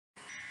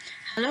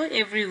Hello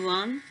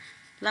everyone.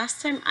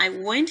 Last time I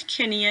went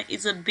Kenya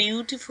is a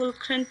beautiful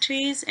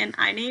countries and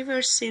I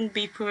never seen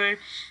before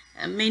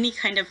many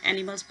kind of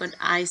animals, but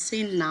I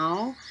see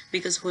now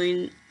because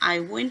when I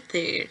went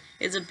there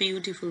it's a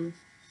beautiful.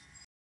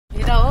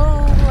 हेर हो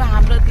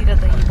हाम्रोतिर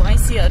त यी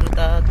भैँसीहरू त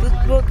दुध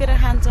बोकेर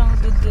खान्छौँ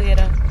दुध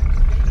दुहेर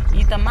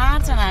यी त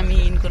मार्छन् हामी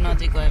यिनको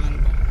नजिक गयो भने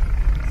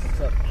त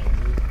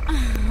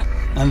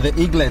And the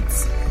eaglets,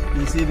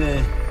 you see the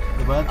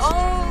birds?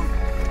 Oh,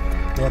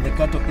 They are the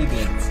cattle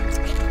eaglets.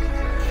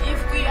 if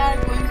we are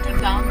going to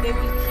down they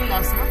will kill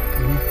us, no?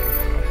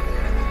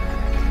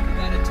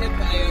 Got a tip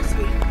by your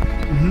sweet.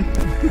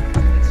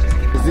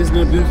 Is this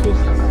not beautiful?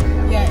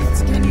 Yeah,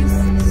 it's can you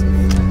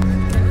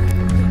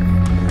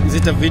Is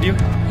it a video?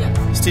 yeah.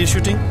 Still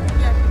shooting?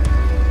 Yeah.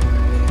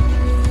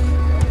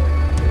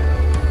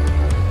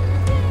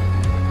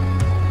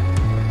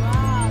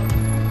 Wow.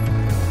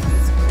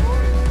 It's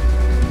cool.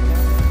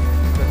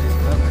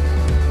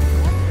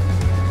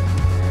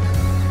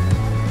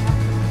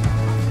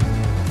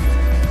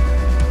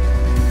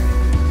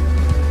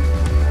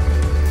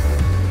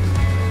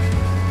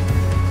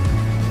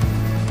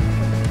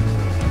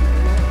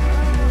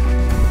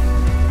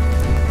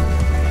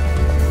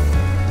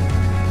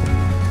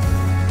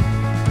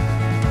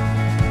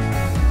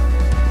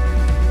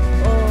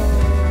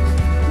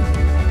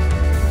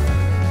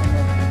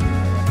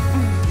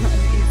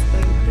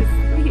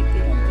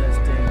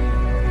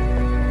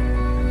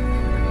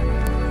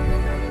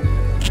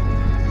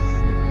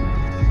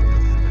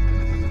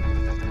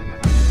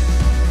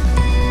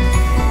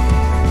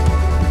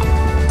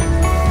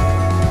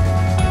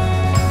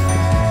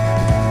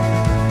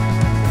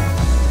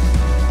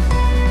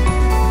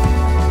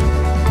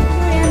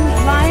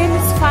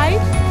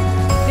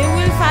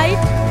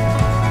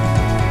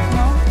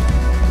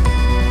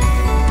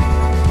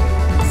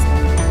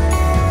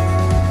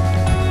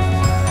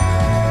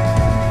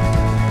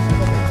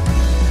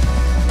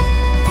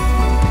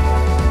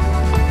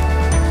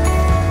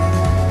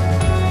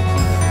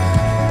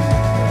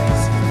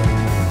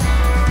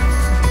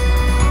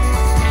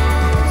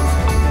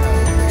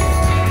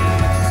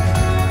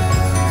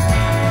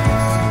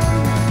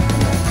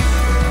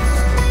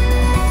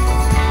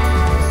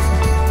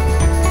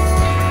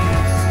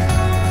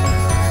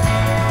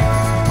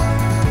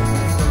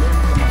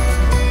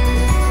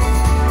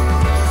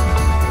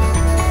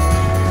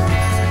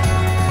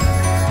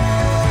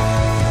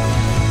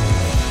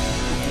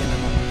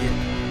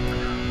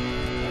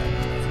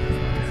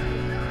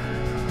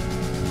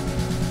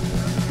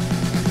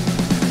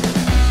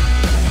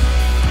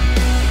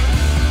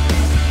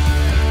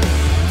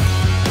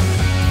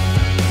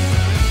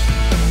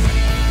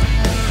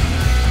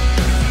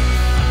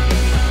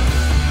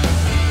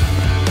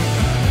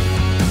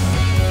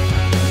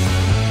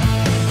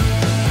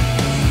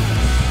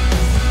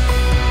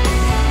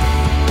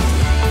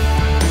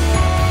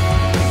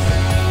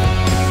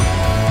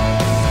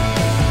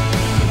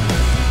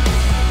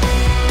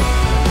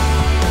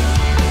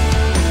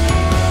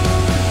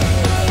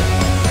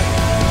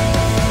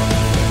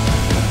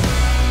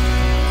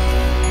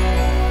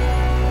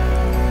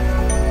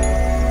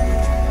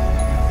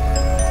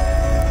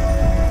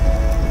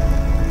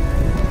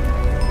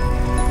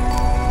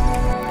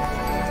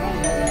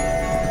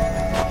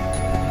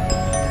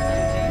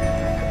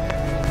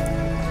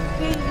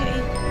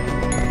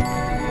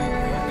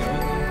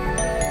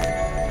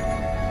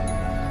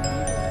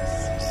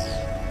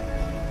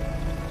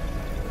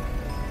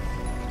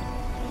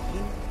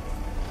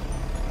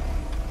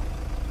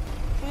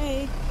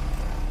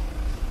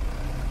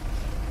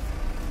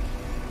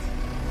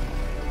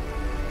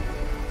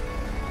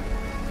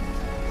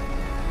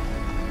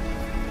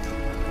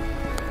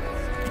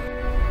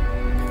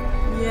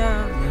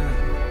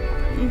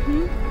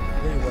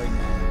 Very white.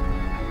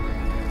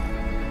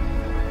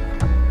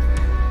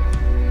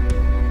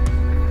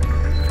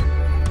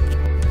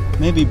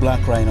 Maybe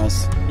black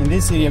rhinos. In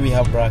this area we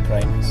have black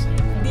rhinos.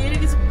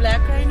 There is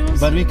black rhinos.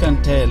 But we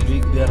can tell,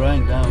 they are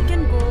lying down. We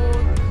can go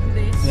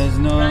this. There's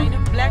no... Rhino,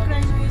 black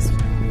rhino is...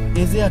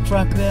 Is there a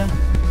track there?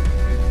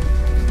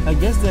 I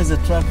guess there's a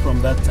track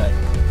from that side.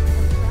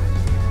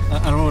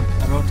 A road.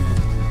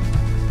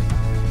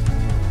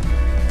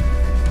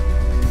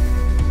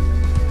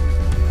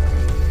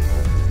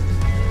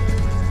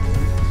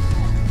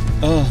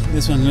 Oh,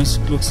 this one looks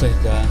like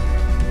the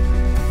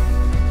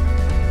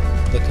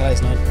car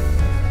is not.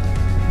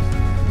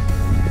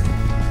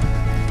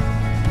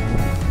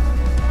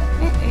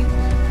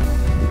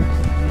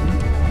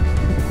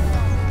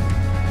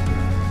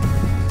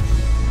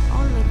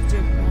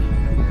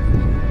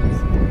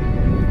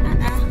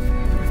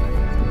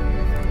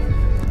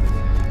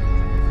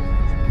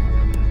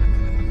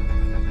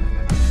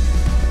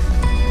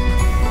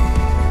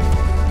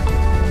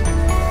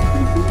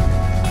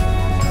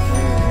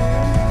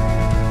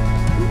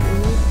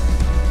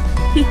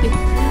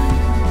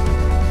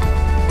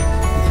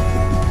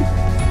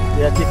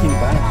 They are taking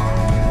bath.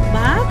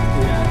 Bath?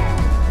 Yeah.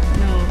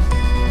 No.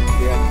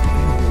 They are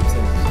cleaning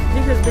themselves.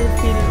 Because they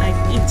feel like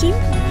itching.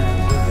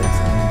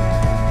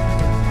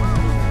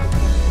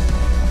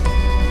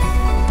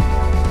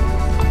 Yeah,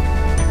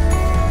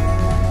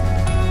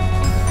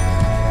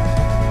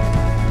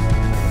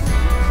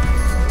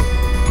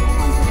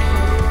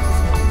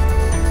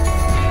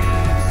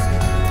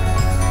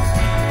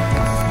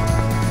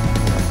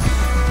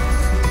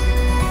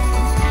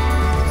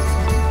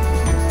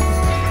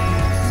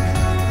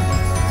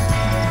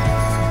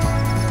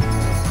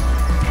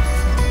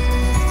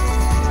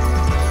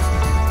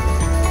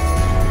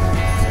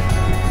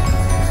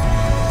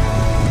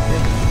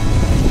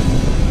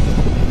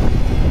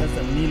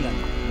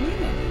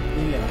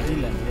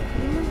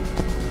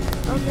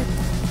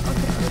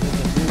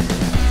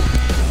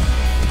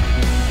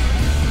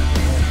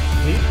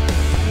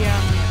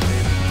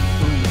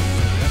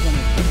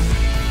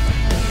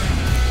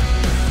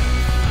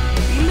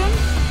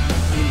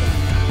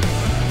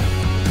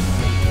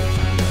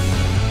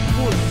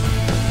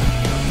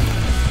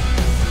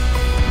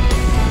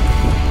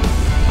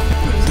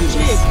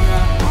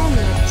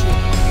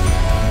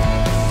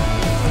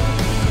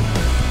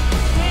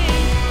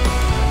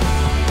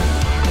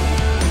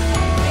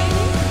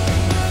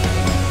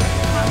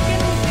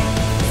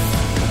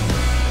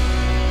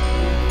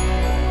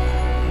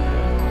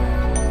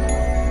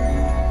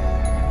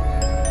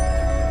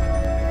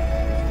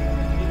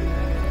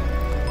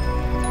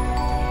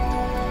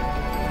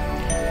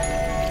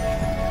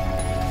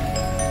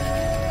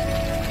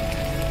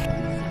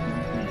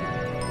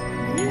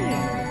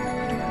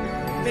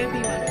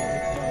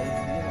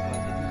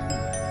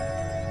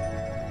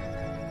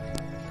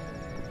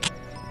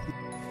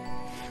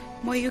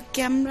 म यो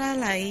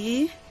क्यामेरालाई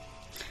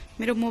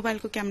मेरो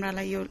मोबाइलको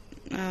क्यामेरालाई यो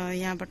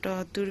यहाँबाट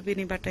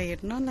दूरबीनबाट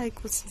हेर्नलाई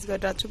कोसिस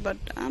गरिरहेको छु but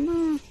आमा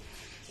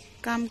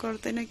काम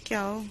गर्दैन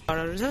क्या हो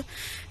घरहरु छ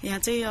यहाँ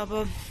चाहिँ अब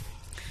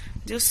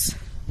जस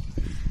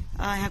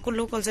यहाँको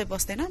लोकल चाहिँ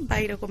बस्दैन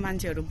बाहिरको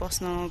मान्छेहरु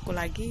बस्नको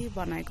लागि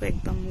बनाएको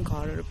एकदम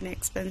घरहरु पनि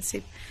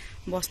एक्सपेन्सिभ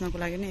बस्नको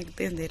लागि नि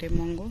एकदम धेरै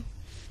महँगो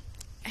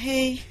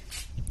Hey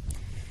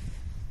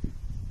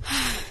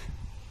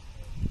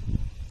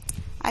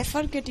I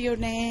forget your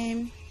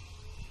name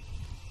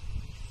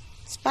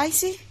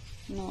Spicy?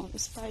 No,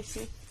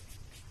 spicy.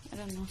 I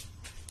don't know.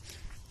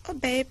 Oh,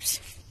 babes.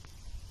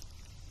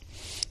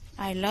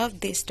 I love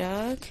this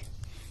dog.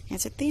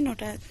 It's a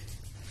तीनवटा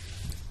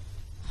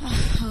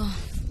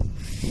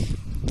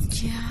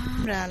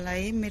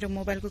क्यामेरालाई मेरो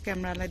मोबाइलको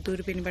क्यामेरालाई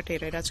दूरबीनबाट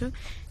हेरेर छु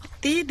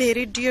यति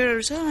धेरै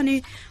डियरहरु छ अनि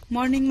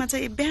मर्निङमा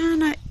चाहिँ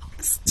बिहान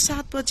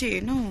 7 बजे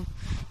हैन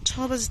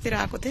 6 बजेतिर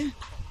आएको थिए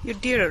यो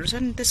डियरहरु छ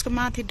नि त्यसको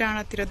माथि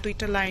डाँडातिर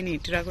दुईटा लाइन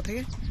हिटिरहेको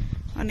थियो के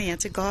अनि यहाँ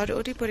चाहिँ घर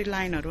वरिपरि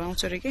लाइनहरु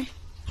आउँछ रे के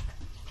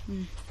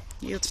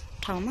यो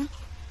ठाउँमा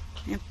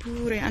यहाँ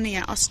पुरै अनि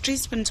यहाँ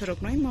ostrich पनि छ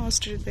रोक्नु है म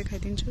ostrich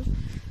देखाइदिन्छु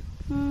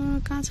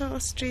कहाँ छ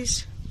ostrich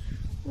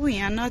उ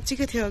यहाँ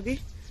नजिकै थियो अघि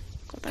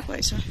कता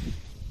गएछ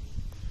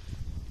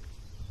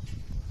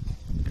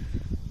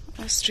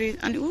ostrich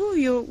अनि उ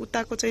यो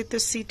उताको चाहिँ त्यो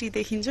सिटी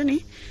देखिन्छ नि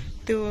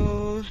त्यो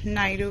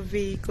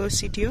नाइरोबीको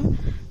सिटी हो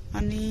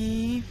अनि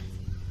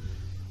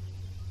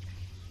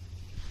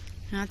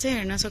यहाँ चाहिँ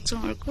हेर्न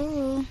सक्छौं अर्को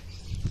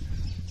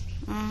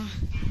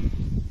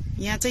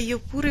यहाँ चाहिँ यो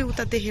पुरै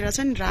उता देखेर छ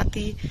नि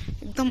राति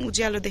एकदम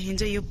उज्यालो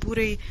देखिन्छ यो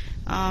पुरै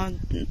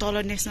तल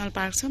नेशनल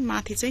पार्क छ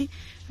माथि चाहिँ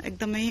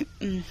एकदमै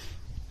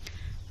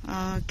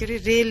के रे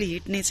रेल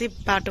हिट्ने चाहिँ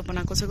बाटो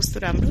बनाएको छ कस्तो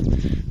राम्रो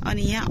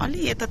अनि यहाँ अलि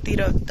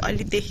यतातिर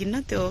अलि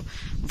देखिन्न त्यो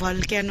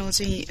भल्क्यानो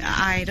चाहिँ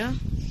आएर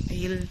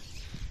हिल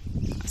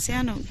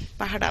सानो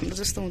पहाड हाम्रो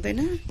जस्तो हुँदैन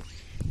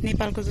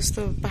नेपालको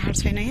जस्तो पहाड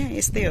छैन यहाँ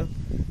यस्तै हो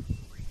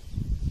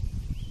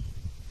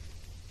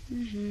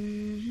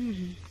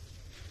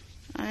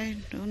I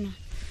don't know.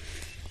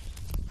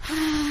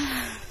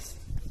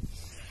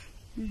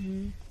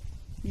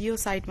 यो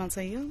साइडमा छ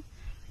यो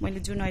मैले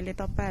जुन अहिले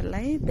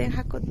तपाईहरुलाई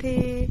देखाएको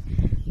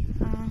थिए